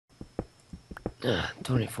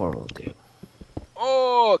24 will do.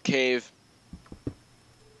 Oh, cave.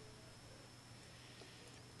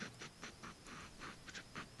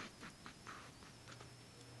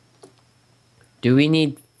 Do we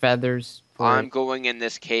need feathers for I'm it? going in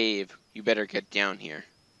this cave. You better get down here.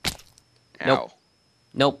 Nope. Ow.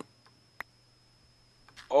 Nope.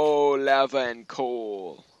 Oh, lava and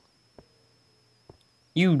coal.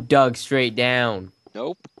 You dug straight down.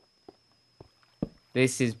 Nope.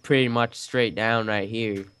 This is pretty much straight down right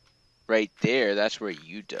here. Right there, that's where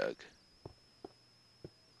you dug.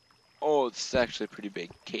 Oh, this is actually a pretty big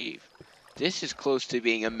cave. This is close to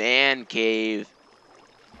being a man cave.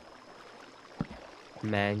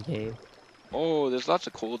 Man cave. Oh, there's lots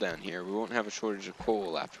of coal down here. We won't have a shortage of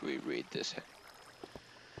coal after we raid this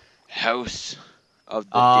house of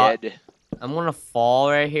the dead. I'm gonna fall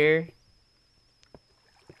right here.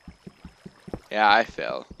 Yeah, I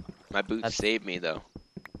fell. My boots That's saved me, though.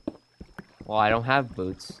 well, I don't have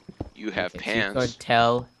boots. You have In case you pants. could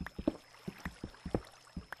tell.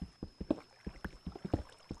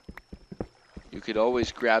 You could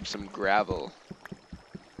always grab some gravel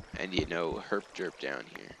and, you know, herp derp down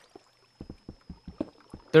here.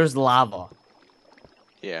 There's lava.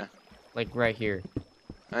 Yeah, Like right here.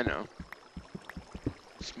 I know.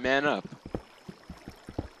 Just man up.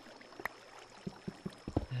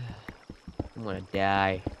 I'm gonna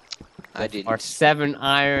die. I With didn't. our 7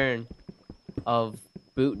 iron of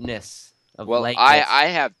bootness. Of Well, legness. I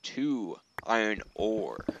have 2 iron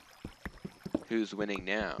ore. Who's winning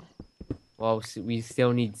now? Well, we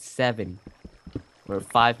still need 7. Or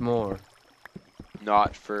 5 more.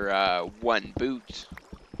 Not for 1 boot.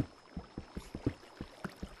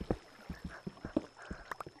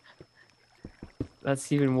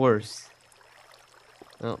 That's even worse.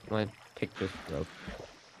 Oh, my pick just broke.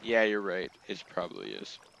 Yeah, you're right. It probably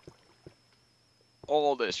is.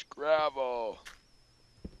 All this gravel.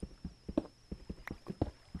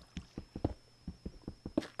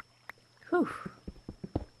 Whew.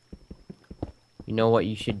 You know what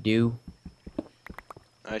you should do?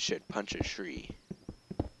 I should punch a tree.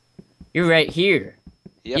 You're right here.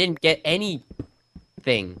 Yep. You didn't get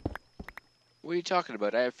anything. What are you talking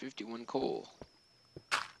about? I have 51 coal.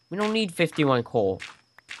 We don't need 51 coal.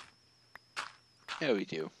 Yeah, we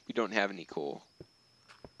do. We don't have any coal.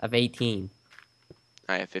 I have 18.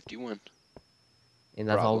 I have 51. And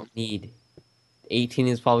that's all Problem. we need. 18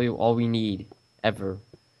 is probably all we need. Ever.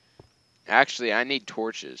 Actually, I need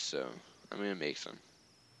torches, so I'm going to make some.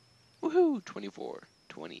 Woohoo! 24.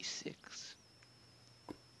 26.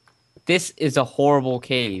 This is a horrible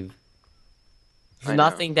cave. I There's know.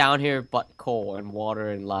 nothing down here but coal and water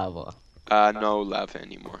and lava. No lava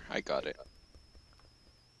anymore. I got it.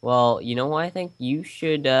 Well, you know what? I think you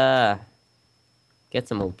should, get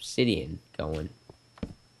some obsidian going.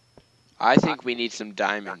 I think we need some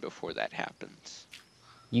diamond before that happens.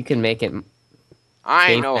 You can make it.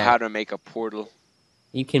 I know Caveman. how to make a portal.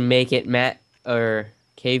 You can make it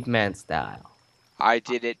caveman style. I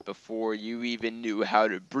did it before you even knew how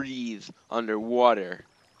to breathe underwater.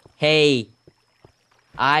 Hey,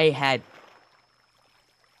 I had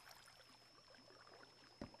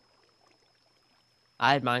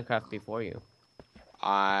Minecraft before you.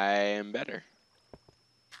 I am better.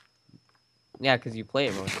 Yeah, because you play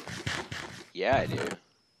it more. Yeah, I do.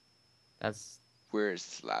 That's Where is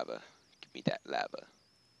this lava? Give me that lava.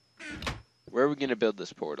 Where are we going to build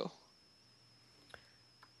this portal?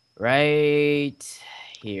 right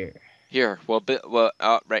here. Here.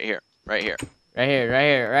 Right here. Right here. Right here, right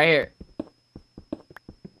here, right here.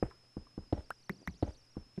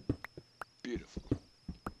 Beautiful.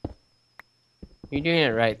 You're doing it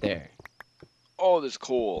right there. Oh, there's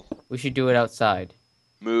coal. We should do it outside.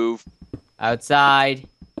 Move. Outside.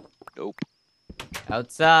 Nope.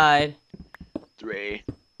 Outside. 3,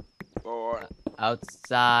 4,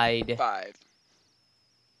 Outside. 5.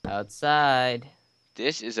 Outside.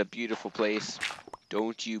 This is a beautiful place.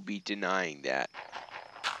 Don't you be denying that.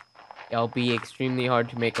 It'll be extremely hard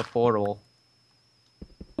to make a portal.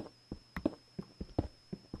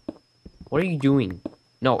 What are you doing?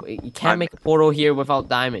 No, you can't make a portal here without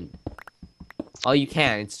diamond. Oh, you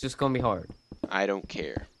can. It's just gonna be hard. I don't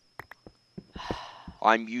care.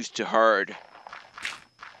 I'm used to hard.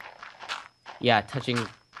 Yeah, touching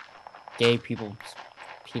gay people's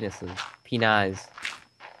penises. Penis.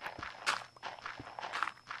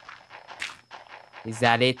 Is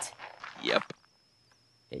that it? Yep,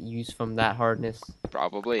 Get used from that hardness?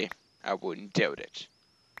 probably. I wouldn't doubt it.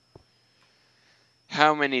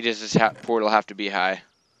 How many does this portal have to be high?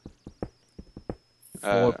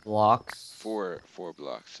 4 blocks. 4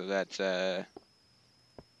 blocks. So that's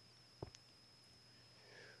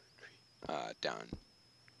Down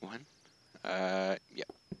 1. Yep.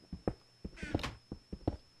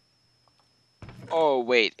 Oh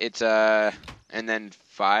wait, it's and then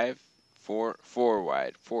 5, 4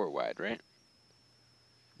 wide, 4 wide, right?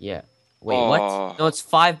 Yeah. Wait, what? Oh, No, it's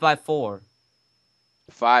 5 by 4.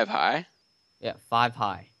 5 high. Yeah, 5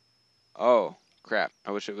 high. Oh crap!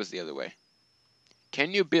 I wish it was the other way.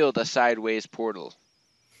 Can you build a sideways portal?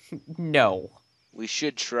 No. We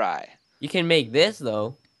should try. You can make this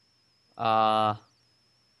though. Uh,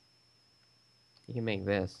 you can make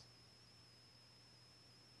this.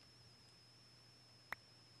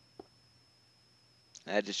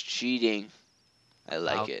 That is cheating. I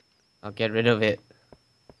like I'll it. I'll get rid of it.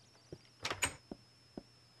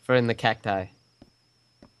 For in the cacti.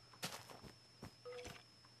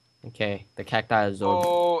 Okay, the cacti absorbed.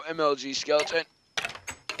 Oh, MLG skeleton.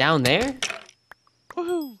 Down there?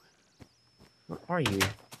 Woohoo! Where are you?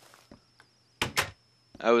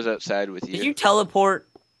 I was outside with Did you. you teleport?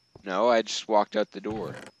 No, I just walked out the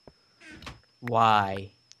door.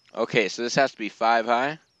 Why? Okay, so this has to be 5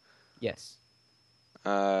 high. Yes.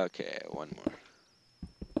 Okay, 1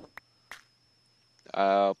 more.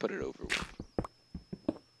 I'll put it over 1.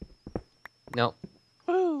 No,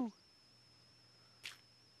 Woo!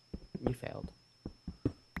 you failed.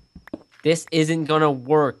 This isn't gonna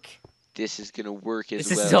work. This is gonna work as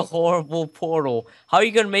This well. is a horrible portal. How are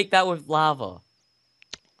you gonna make that with lava?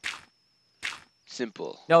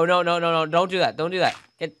 Simple. No, no, no, no, no. Don't do that. Don't do that.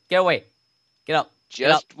 Get away. Get up.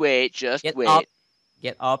 Get up. Just wait, just Get wait. up.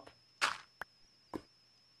 Get up.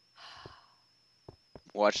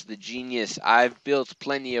 Watch the genius. I've built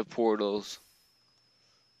plenty of portals.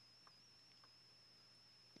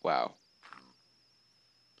 Wow.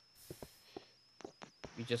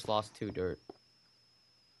 You just lost 2 dirt.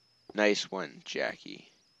 Nice one, Jackie.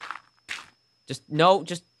 Just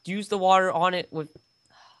use the water on it with.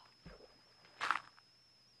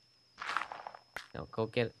 No, go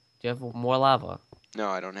get it. Do you have more lava? No,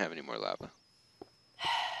 I don't have any more lava.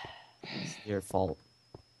 It's your fault.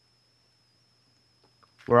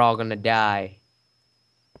 We're all gonna die.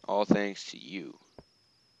 All thanks to you.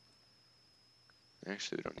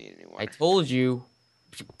 Actually, we don't need any water. I told you.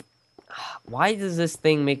 Why does this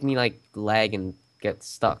thing make me like lag and get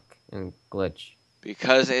stuck and glitch?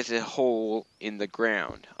 Because it's a hole in the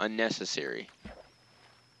ground. Unnecessary.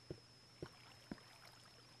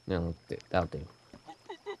 No, that'll do.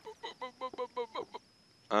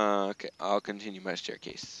 Okay, I'll continue my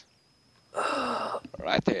staircase.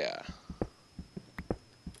 Right there.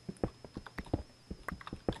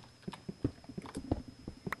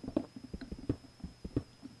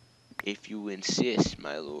 If you insist,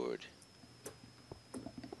 my lord.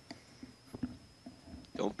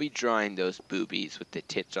 Don't be drawing those boobies with the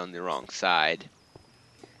tits on the wrong side.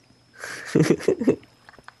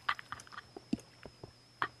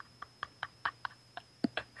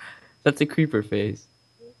 That's a creeper face.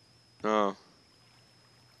 Oh.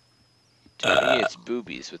 To me, it's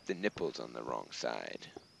boobies with the nipples on the wrong side.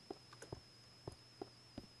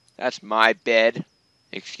 That's my bed.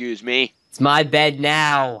 Excuse me. It's my bed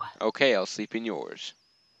now. Okay, I'll sleep in yours.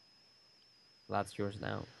 Well, that's yours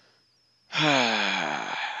now.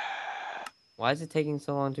 Why is it taking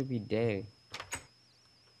so long to be day?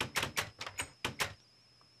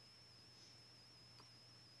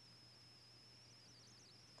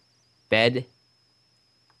 Bed?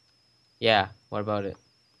 Yeah, what about it?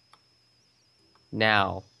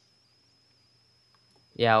 Now.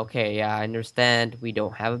 Yeah, okay, yeah, I understand. We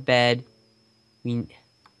don't have a bed. We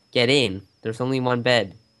get in. There's only one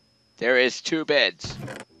bed. There is 2 beds.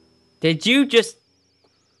 Did you just...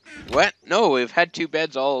 What? No, we've had 2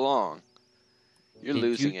 beds all along. You're Did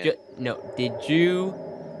losing you it. No, did you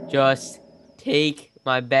just take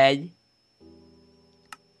my bed?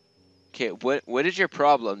 Okay, what is your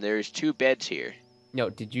problem? There is 2 beds here. No,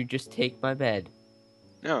 did you just take my bed?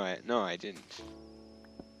 No, I didn't.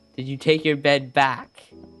 Did you take your bed back?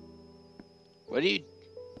 What are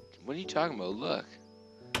you talking about? Look.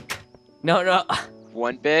 No, no.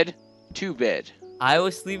 1 bed, 2 bed. I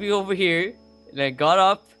was sleeping over here, and I got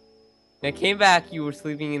up, and I came back, you were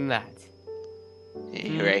sleeping in that.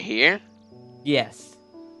 Right here? Yes.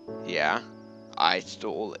 Yeah. I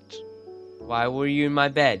stole it. Why were you in my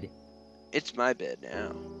bed? It's my bed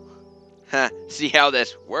now. Ha, see how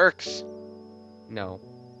this works? No.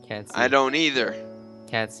 Can't see. I don't either.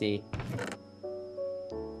 Can't see.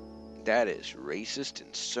 That is racist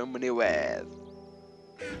in so many ways.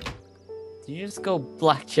 Did you just go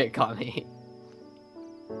blackjack on me?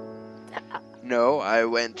 No, I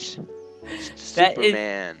went That is-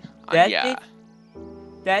 Superman.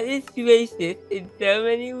 That is racist in so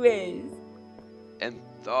many ways. And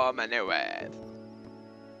So many ways.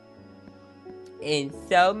 In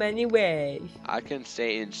so many ways. I can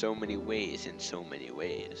say in so many ways, in so many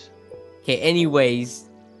ways. Okay, anyways.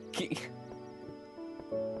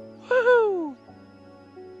 Woohoo!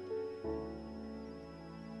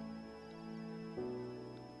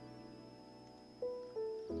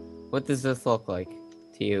 What does this look like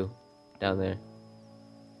to you down there?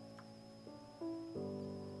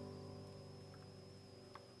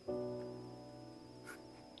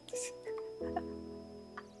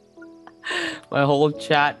 My whole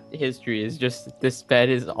chat history is just this bed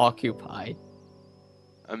is occupied.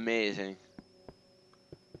 Amazing.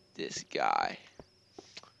 This guy.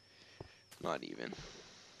 Not even.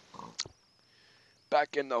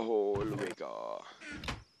 Back in the hole we go.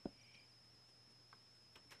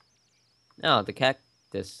 No, the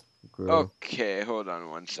cactus grew. Okay, hold on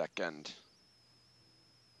 1 second.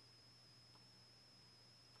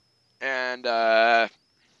 And, oh,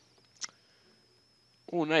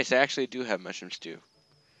 nice. I actually do have mushroom stew.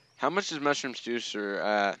 How much does mushroom stew,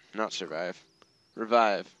 not survive?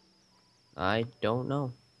 Revive. I don't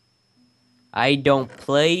know. I don't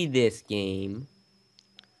play this game.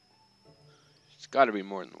 It's gotta be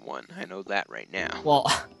more than 1. I know that right now.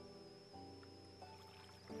 Well,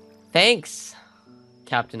 thanks,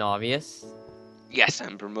 Captain Obvious. Yes,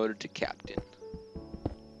 I'm promoted to captain.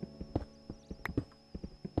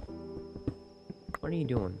 What are you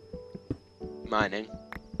doing? Mining.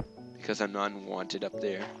 Because I'm not wanted up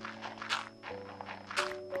there.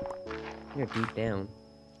 You're deep down.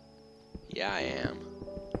 Yeah, I am.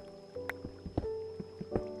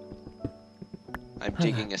 I'm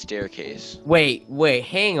digging a staircase. Wait,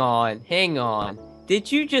 hang on.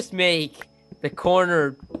 Did you just make the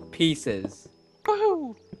corner pieces?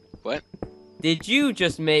 Woohoo! What? Did you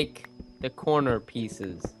just make the corner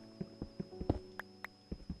pieces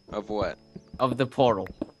Of what? of the portal?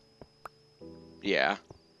 Yeah.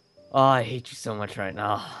 Oh, I hate you so much right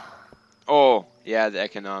now. Oh, yeah, the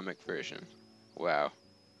economic version. Wow.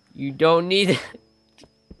 You don't need it.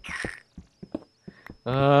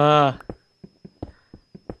 Uh,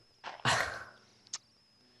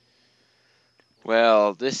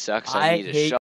 Well, this sucks. I I need a hate shot.